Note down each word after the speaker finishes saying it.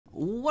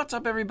What's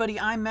up, everybody?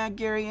 I'm Matt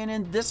Gary, and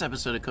in this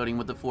episode of Coding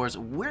with the Force,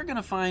 we're going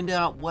to find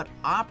out what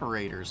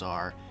operators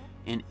are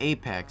in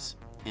Apex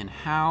and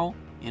how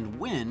and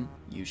when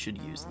you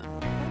should use them.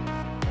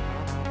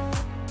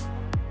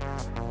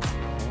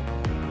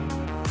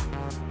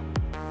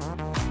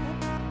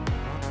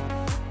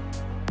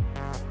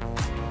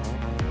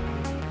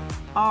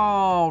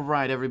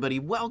 Alright, everybody,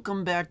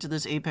 welcome back to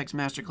this Apex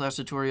Masterclass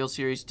tutorial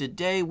series.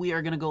 Today we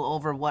are going to go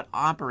over what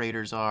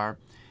operators are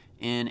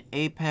in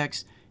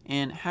Apex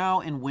and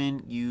how and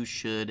when you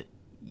should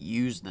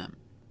use them.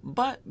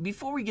 But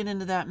before we get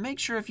into that, make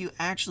sure if you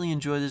actually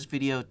enjoy this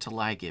video to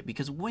like it,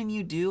 because when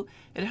you do,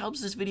 it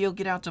helps this video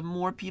get out to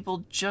more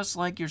people just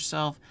like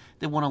yourself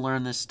that want to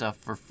learn this stuff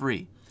for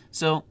free.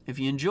 So if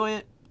you enjoy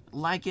it,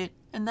 like it,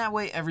 and that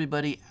way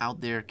everybody out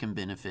there can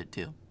benefit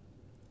too.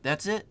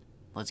 That's it.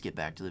 Let's get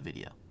back to the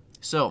video.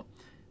 So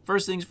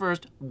first things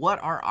first,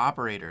 what are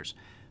operators?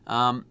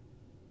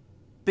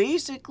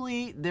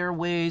 Basically, they're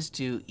ways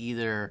to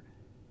either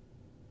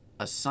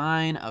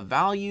assign a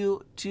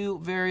value to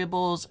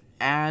variables,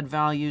 add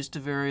values to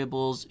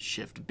variables,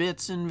 shift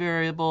bits in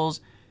variables,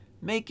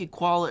 make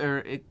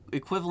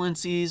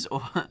equivalencies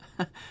or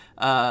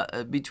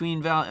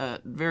between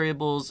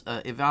variables,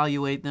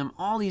 evaluate them,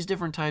 all these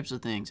different types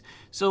of things.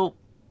 So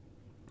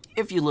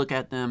if you look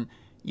at them,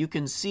 you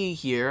can see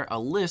here a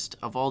list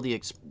of all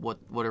the what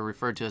are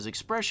referred to as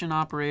expression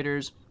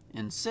operators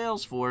in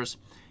Salesforce,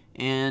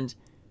 and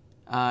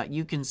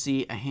you can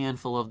see a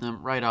handful of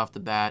them right off the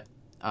bat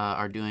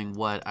are doing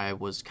what I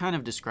was kind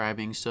of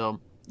describing. So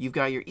you've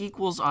got your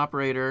equals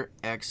operator,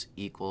 x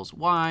equals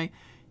y,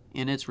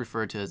 and it's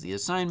referred to as the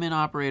assignment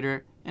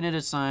operator, and it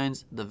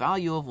assigns the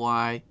value of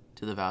y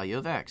to the value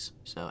of x.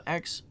 So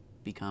x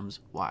becomes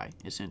y,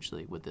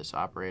 essentially, with this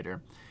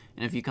operator.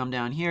 And if you come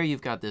down here,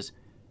 you've got this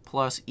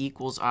plus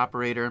equals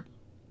operator,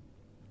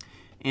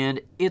 and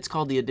it's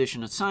called the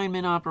addition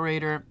assignment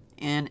operator,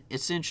 and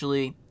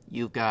essentially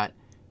you've got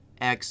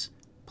x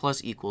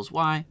plus equals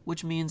y,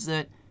 which means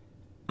that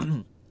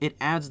it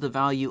adds the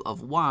value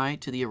of y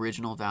to the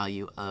original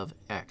value of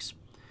x.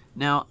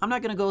 Now, I'm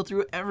not going to go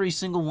through every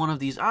single one of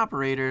these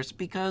operators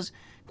because,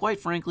 quite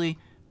frankly,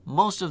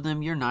 most of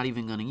them you're not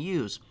even going to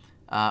use,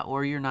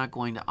 or you're not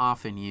going to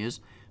often use,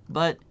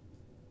 but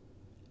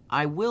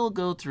I will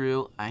go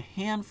through a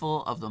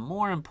handful of the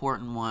more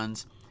important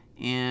ones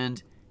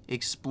and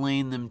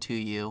explain them to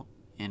you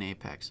in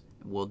Apex.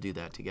 We'll do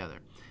that together.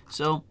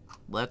 So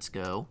let's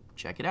go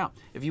check it out.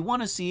 If you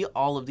want to see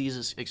all of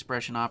these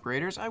expression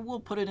operators, I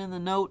will put it in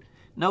the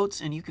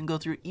notes, and you can go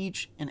through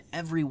each and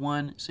every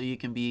one so you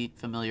can be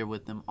familiar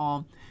with them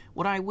all.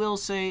 What I will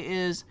say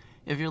is,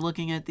 if you're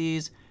looking at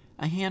these,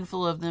 a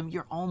handful of them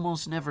you're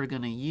almost never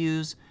going to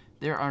use.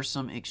 There are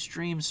some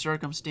extreme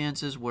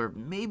circumstances where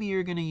maybe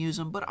you're going to use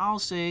them, but I'll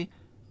say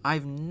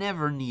I've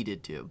never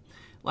needed to,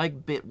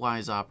 like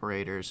bitwise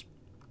operators,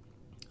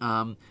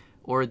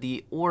 or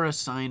the or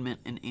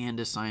assignment and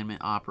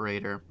assignment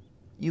operator.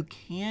 You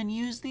can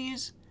use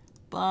these,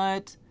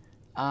 but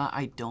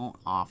I don't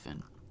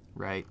often,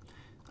 right?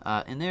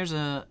 And there's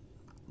a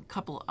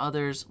couple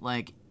others,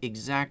 like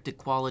exact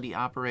equality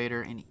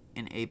operator in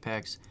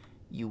Apex.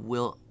 You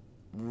will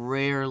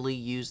rarely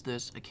use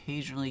this.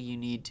 Occasionally you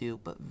need to,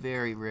 but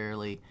very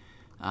rarely.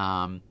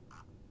 Yeah.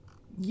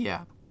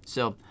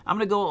 So I'm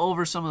going to go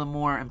over some of the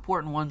more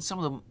important ones, some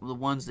of the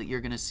ones that you're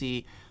going to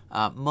see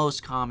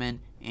most common,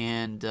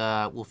 and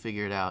we'll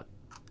figure it out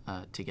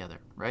together,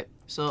 right?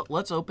 So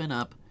let's open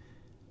up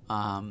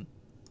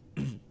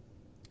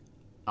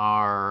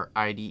our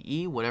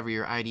IDE, whatever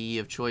your IDE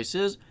of choice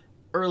is.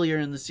 Earlier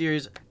in the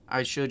series,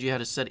 I showed you how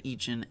to set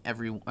each and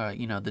every,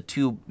 the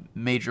two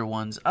major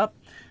ones up.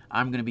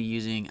 I'm going to be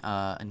using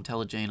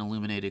IntelliJ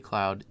Illuminated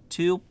Cloud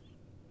 2,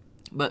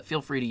 but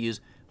feel free to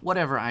use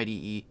whatever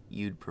IDE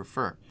you'd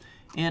prefer.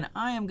 And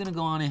I am going to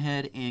go on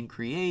ahead and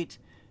create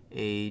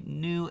a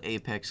new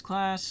Apex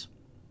class,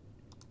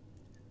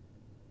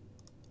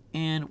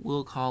 and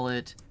we'll call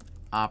it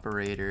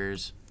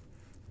Operators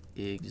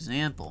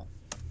Example.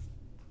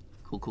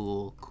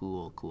 Cool.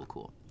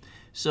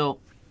 So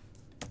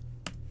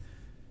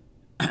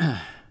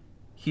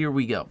here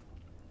we go.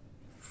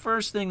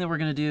 First thing that we're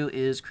going to do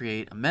is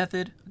create a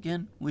method.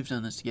 Again, we've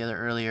done this together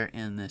earlier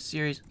in this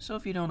series, so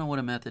if you don't know what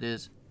a method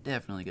is,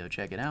 definitely go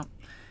check it out.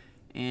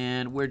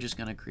 And we're just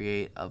going to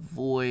create a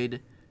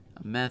void,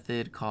 a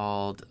method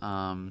called,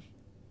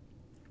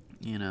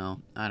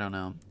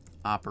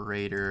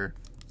 operator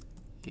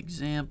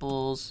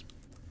examples,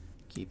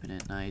 keeping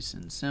it nice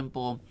and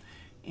simple.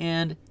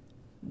 And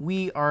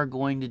we are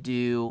going to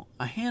do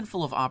a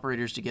handful of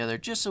operators together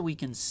just so we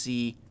can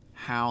see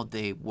how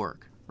they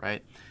work,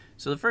 right?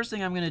 So the first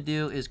thing I'm going to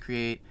do is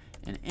create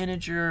an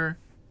integer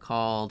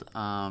called,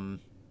 value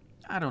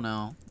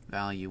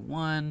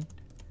 1,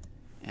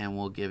 and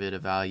we'll give it a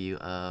value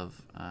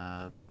of,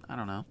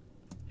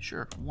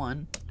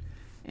 1,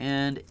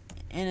 and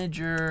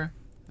integer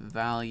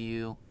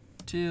value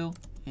 2,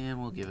 and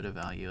we'll give it a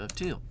value of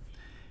 2.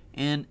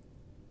 And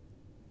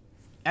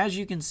as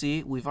you can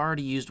see, we've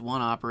already used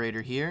one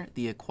operator here,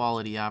 the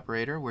equality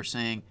operator. We're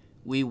saying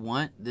we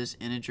want this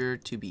integer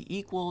to be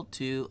equal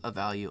to a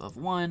value of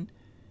 1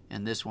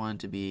 and this one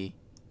to be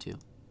 2,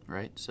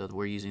 right? So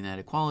we're using that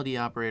equality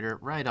operator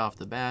right off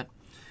the bat.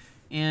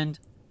 And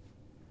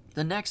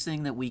the next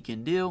thing that we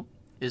can do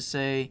is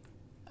say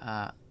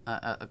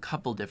a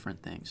couple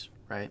different things,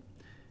 right?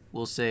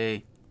 We'll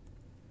say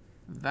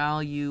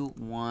value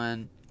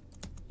 1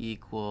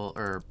 equal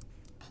or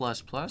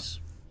plus plus,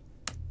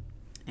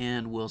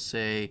 and we'll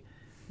say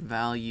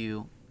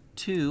value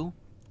 2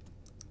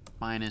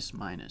 minus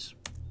minus.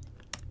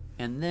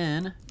 And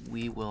then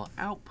we will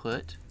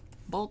output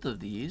both of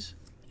these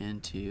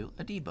into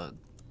a debug.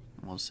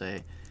 And we'll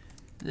say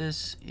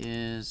this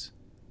is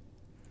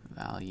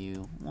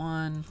value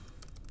 1,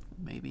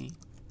 maybe,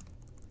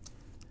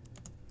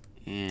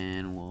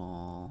 and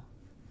we'll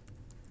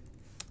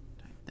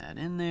type that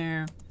in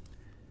there,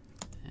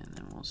 and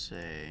then we'll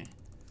say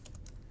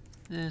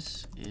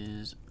this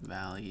is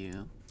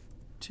value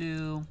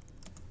 2,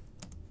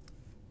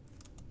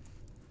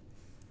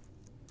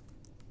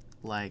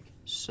 like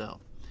so.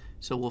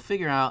 So we'll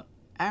figure out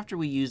after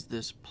we use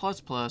this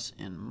plus plus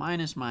and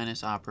minus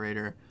minus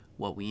operator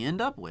what we end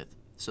up with,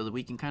 so that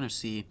we can kind of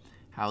see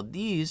how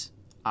these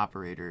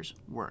operators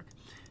work.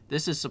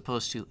 This is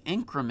supposed to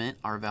increment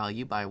our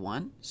value by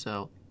 1,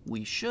 so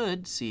we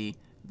should see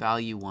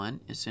value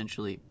 1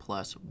 essentially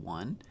plus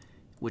 1,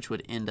 which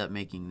would end up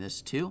making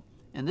this 2.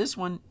 And this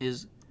one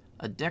is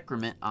a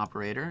decrement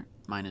operator,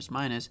 minus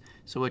minus,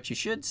 so what you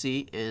should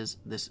see is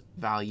this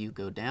value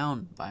go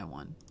down by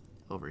 1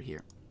 over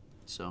here.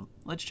 So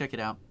let's check it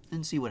out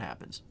and see what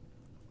happens.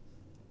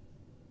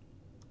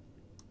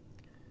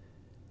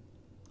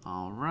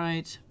 All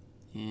right,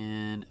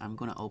 and I'm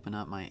going to open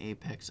up my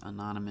Apex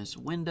Anonymous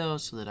window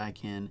so that I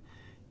can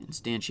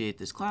instantiate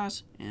this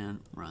class and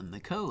run the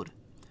code.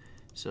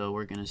 So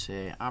we're going to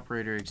say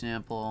operator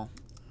example,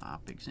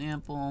 op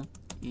example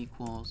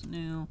equals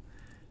new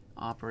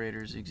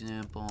operators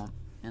example,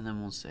 and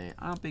then we'll say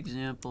op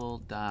example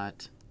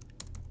dot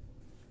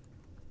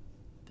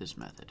this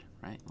method,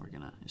 right? We're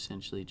going to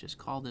essentially just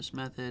call this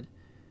method.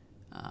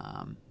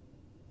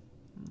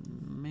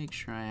 Make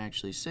sure I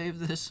actually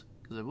save this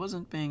because I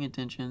wasn't paying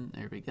attention.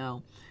 There we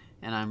go.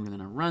 And I'm going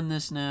to run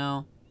this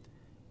now.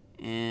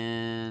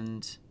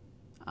 And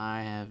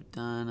I have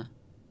done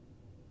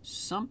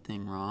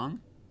something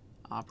wrong.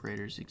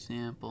 Operators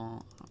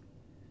example.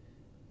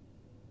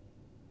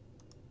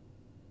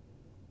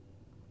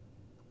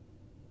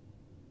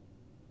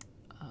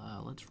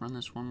 Let's run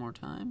this one more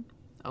time.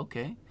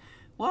 Okay.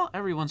 Well,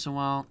 every once in a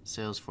while,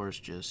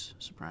 Salesforce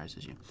just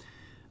surprises you.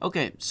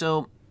 Okay,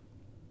 so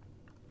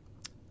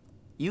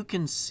you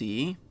can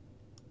see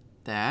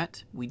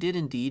that we did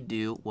indeed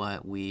do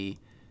what we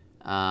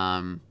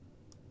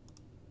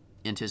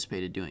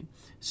anticipated doing.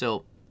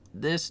 So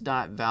this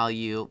dot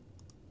value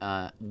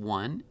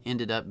 1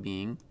 ended up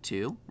being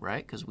 2,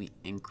 right? Because we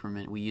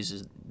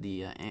use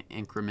the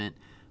increment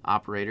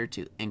operator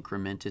to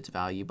increment its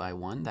value by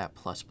 1, that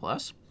plus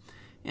plus.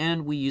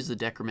 And we use the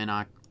decrement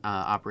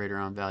operator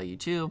on value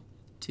 2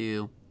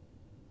 to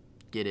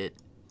get it,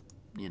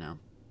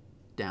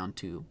 down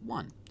to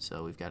 1.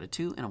 So we've got a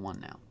 2 and a 1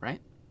 now, right?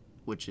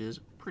 Which is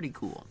pretty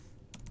cool.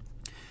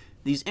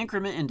 These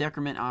increment and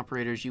decrement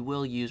operators you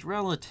will use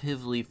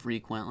relatively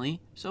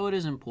frequently, so it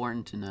is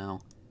important to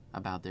know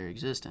about their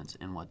existence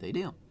and what they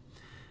do.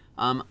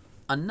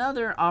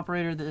 Another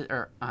operator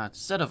or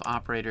set of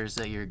operators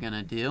that you're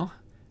gonna do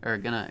or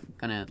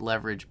gonna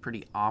leverage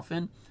pretty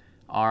often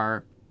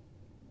are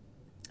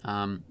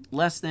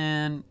less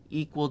than,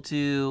 equal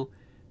to,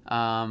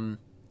 and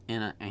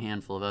a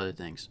handful of other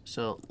things.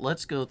 So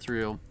let's go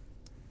through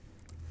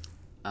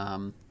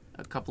a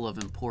couple of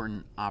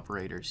important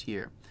operators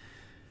here.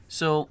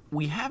 So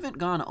we haven't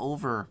gone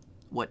over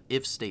what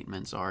if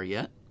statements are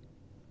yet,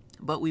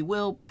 but we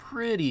will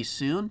pretty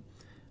soon.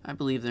 I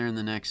believe they're in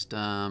the next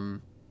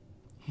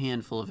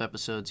handful of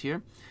episodes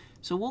here.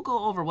 So we'll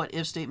go over what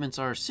if statements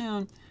are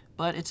soon,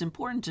 but it's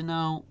important to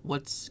know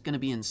what's going to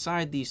be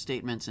inside these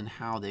statements and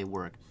how they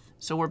work.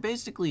 So we're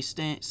basically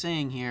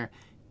saying here,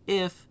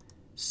 if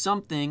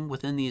something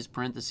within these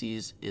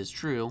parentheses is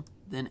true,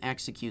 then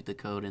execute the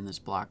code in this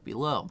block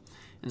below.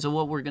 And so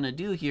what we're going to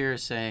do here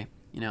is say,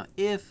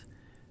 if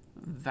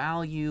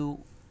value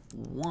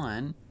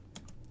 1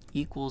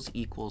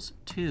 equals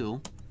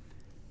 2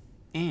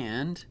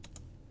 and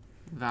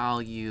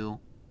value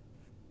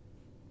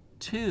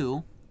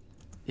 2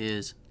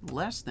 is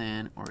less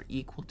than or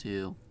equal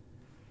to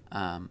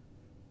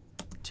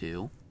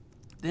 2,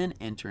 then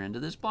enter into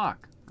this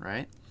block,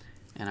 right?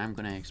 And I'm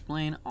going to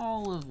explain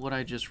all of what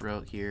I just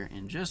wrote here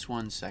in just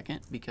 1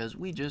 second because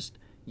we just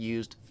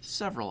used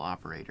several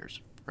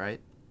operators, right?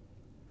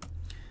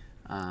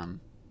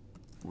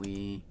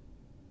 We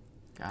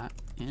got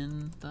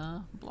in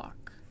the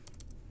block,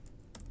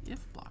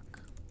 if block.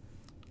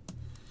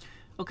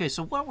 Okay,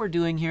 so what we're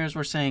doing here is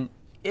we're saying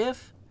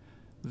if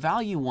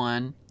value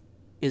 1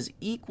 is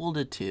equal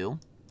to 2,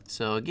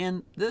 so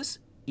again, this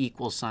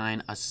equal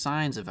sign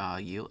assigns a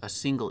value, a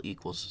single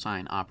equal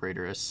sign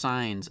operator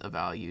assigns a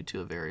value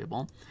to a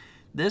variable.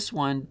 This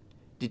one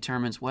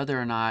determines whether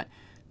or not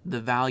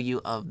the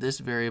value of this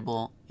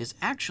variable is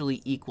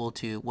actually equal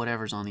to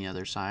whatever's on the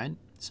other side.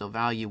 So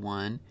value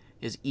 1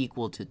 is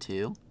equal to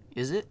 2.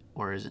 Is it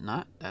or is it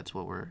not? That's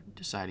what we're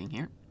deciding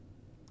here.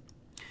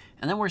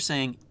 And then we're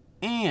saying,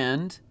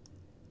 and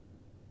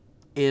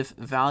if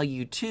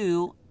value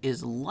 2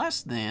 is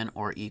less than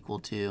or equal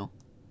to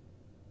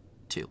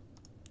 2,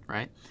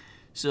 right?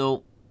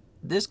 So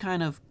this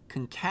kind of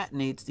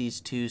concatenates these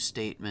two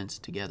statements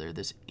together,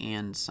 this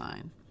and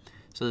sign.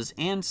 So this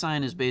and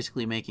sign is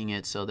basically making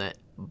it so that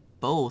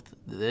both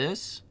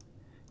this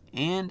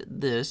and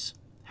this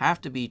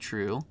have to be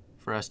true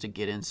for us to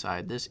get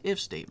inside this if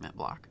statement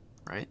block,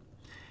 right?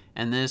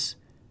 And this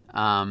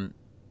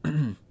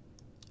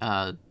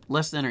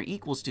less than or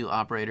equals to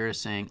operator is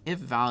saying if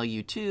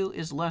value 2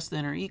 is less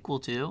than or equal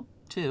to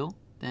 2,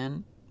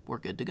 then we're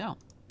good to go,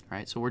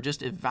 right? So we're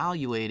just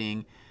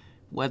evaluating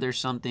whether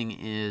something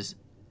is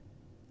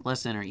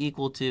less than or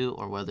equal to,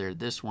 or whether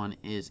this one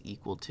is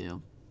equal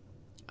to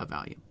a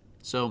value.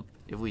 So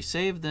if we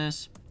save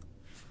this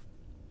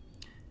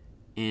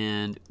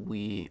and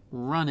we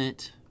run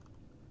it,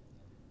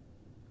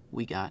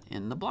 we got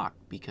in the block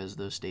because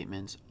those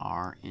statements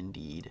are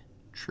indeed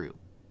true,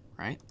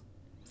 right?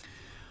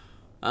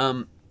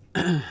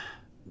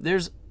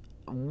 There's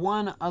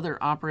one other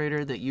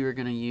operator that you are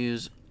going to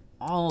use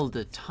all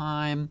the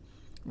time,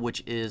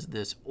 which is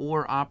this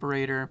OR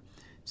operator.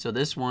 So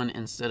this one,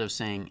 instead of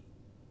saying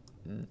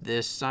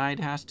this side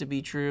has to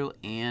be true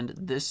and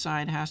this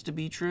side has to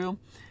be true,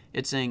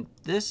 it's saying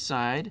this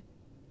side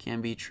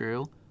can be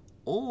true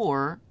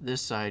or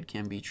this side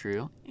can be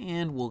true,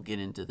 and we'll get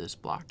into this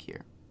block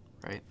here,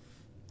 right?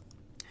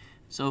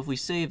 So if we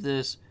save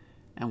this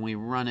and we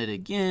run it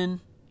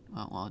again,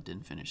 well, it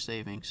didn't finish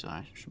saving, so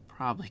I should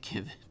probably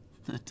give it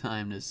the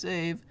time to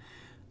save,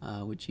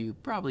 which you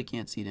probably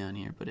can't see down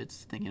here, but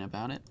it's thinking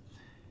about it.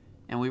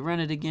 And we run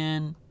it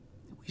again,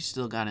 we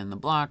still got in the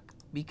block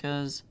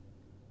because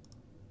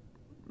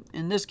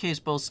in this case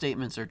both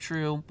statements are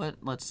true, but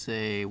let's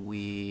say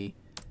we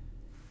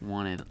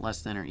wanted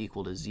less than or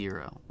equal to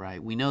 0,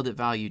 right? We know that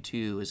value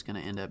 2 is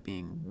going to end up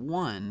being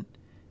 1.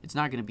 It's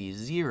not going to be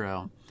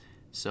 0.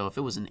 So if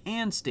it was an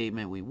AND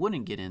statement, we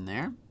wouldn't get in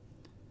there.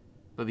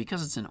 But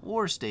because it's an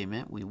OR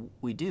statement,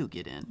 we do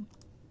get in.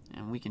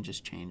 And we can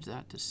just change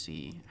that to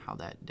see how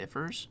that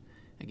differs.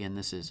 Again,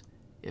 this is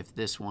if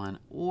this one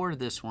or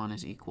this one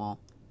is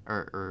equal,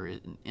 or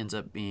it ends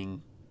up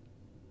being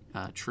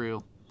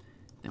true,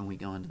 then we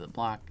go into the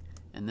block.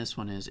 And this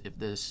one is if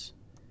this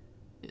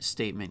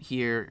statement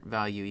here,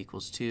 value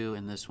equals 2,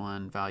 and this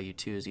one, value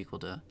 2 is equal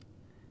to,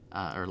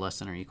 or less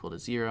than or equal to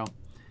 0.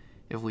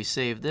 If we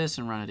save this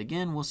and run it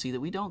again, we'll see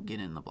that we don't get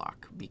in the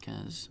block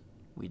because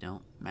we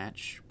don't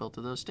match both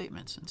of those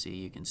statements. And see,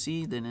 you can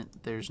see then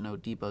there's no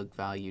debug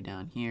value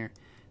down here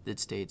that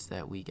states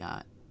that we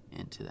got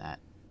into that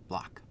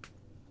block.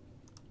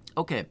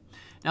 Okay,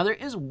 now there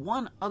is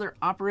one other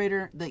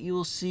operator that you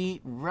will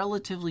see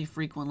relatively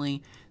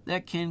frequently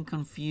that can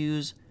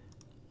confuse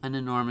an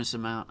enormous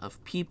amount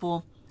of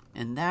people,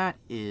 and that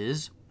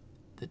is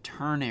the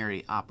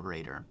ternary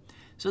operator.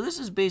 So this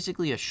is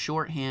basically a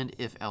shorthand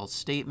if-else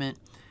statement,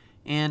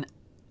 and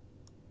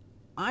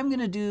I'm going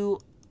to do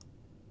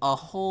a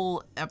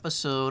whole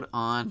episode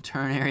on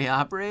ternary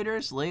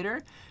operators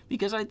later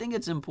because I think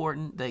it's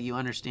important that you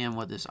understand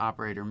what this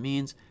operator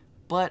means,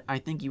 but I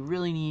think you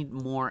really need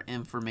more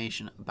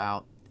information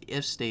about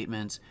if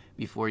statements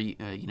before you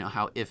know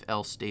how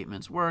if-else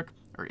statements work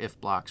or if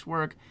blocks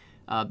work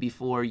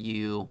before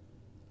you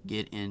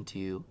get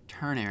into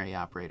ternary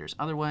operators.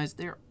 Otherwise,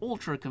 they're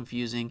ultra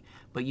confusing,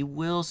 but you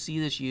will see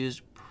this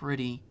used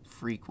pretty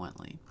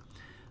frequently.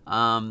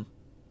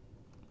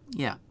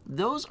 Yeah,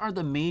 those are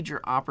the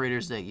major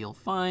operators that you'll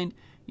find.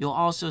 You'll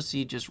also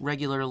see just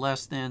regular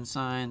less than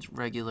signs,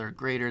 regular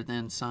greater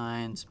than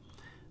signs,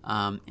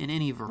 in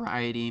any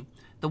variety.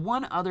 The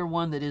one other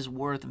one that is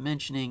worth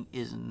mentioning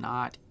is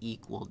not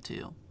equal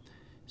to.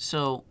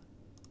 So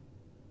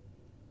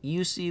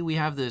you see we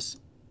have this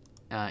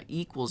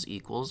equals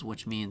equals,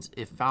 which means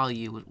if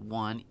value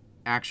 1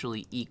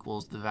 actually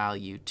equals the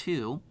value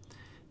 2,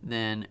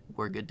 then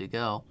we're good to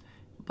go.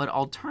 But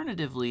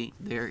alternatively,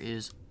 there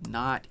is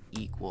not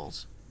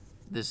equals,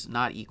 this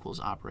not equals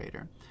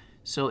operator.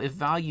 So if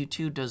value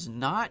 2 does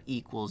not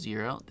equal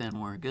 0, then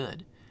we're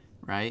good,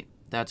 right?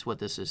 That's what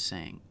this is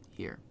saying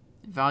here.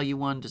 If value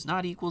 1 does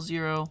not equal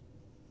 0,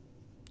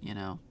 you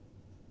know,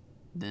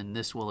 then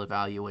this will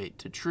evaluate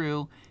to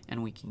true,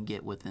 and we can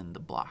get within the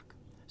block.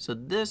 So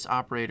this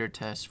operator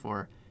tests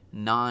for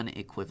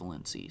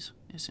non-equivalencies,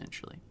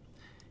 essentially.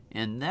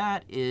 And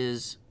that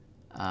is,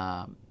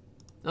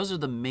 those are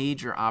the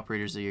major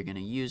operators that you're going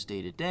to use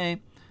day to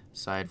day,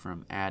 aside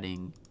from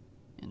adding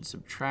and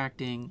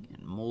subtracting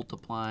and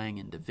multiplying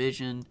and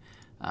division.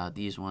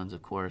 These ones,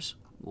 of course,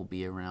 will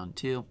be around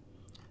too.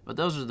 But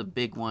those are the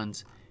big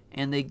ones,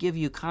 and they give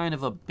you kind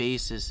of a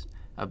basis,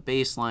 a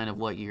baseline of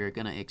what you're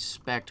going to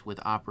expect with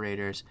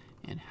operators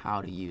and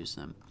how to use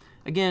them.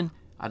 Again,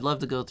 I'd love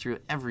to go through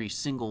every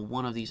single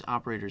one of these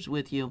operators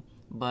with you,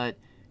 but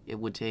it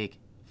would take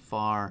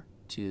far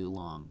too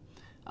long.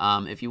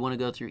 If you want to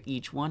go through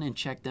each one and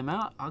check them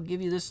out, I'll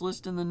give you this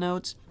list in the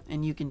notes,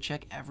 and you can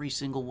check every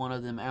single one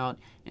of them out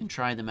and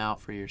try them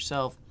out for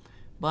yourself.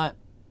 But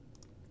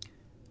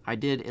I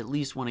did at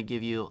least want to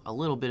give you a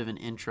little bit of an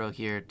intro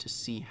here to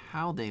see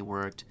how they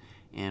worked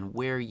and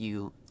where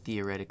you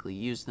theoretically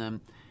use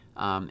them,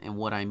 and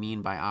what I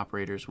mean by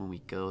operators when we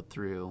go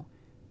through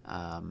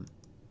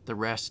the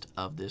rest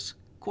of this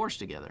course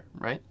together,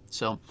 right?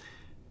 So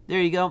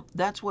there you go.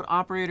 That's what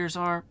operators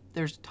are.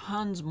 There's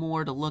tons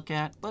more to look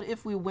at, but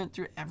if we went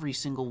through every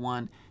single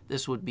one,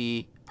 this would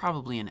be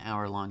probably an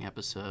hour-long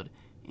episode,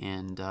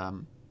 and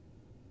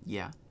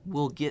yeah,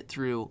 we'll get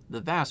through the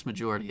vast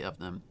majority of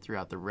them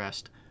throughout the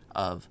rest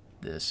of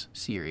this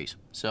series.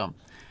 So,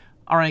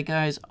 all right,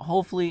 guys,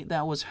 hopefully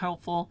that was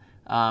helpful,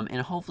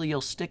 and hopefully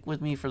you'll stick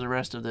with me for the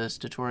rest of this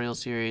tutorial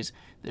series.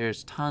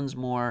 There's tons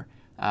more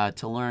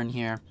to learn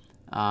here.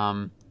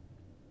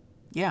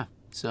 Yeah,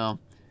 so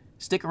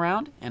stick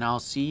around, and I'll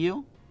see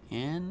you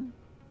in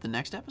the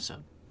next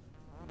episode.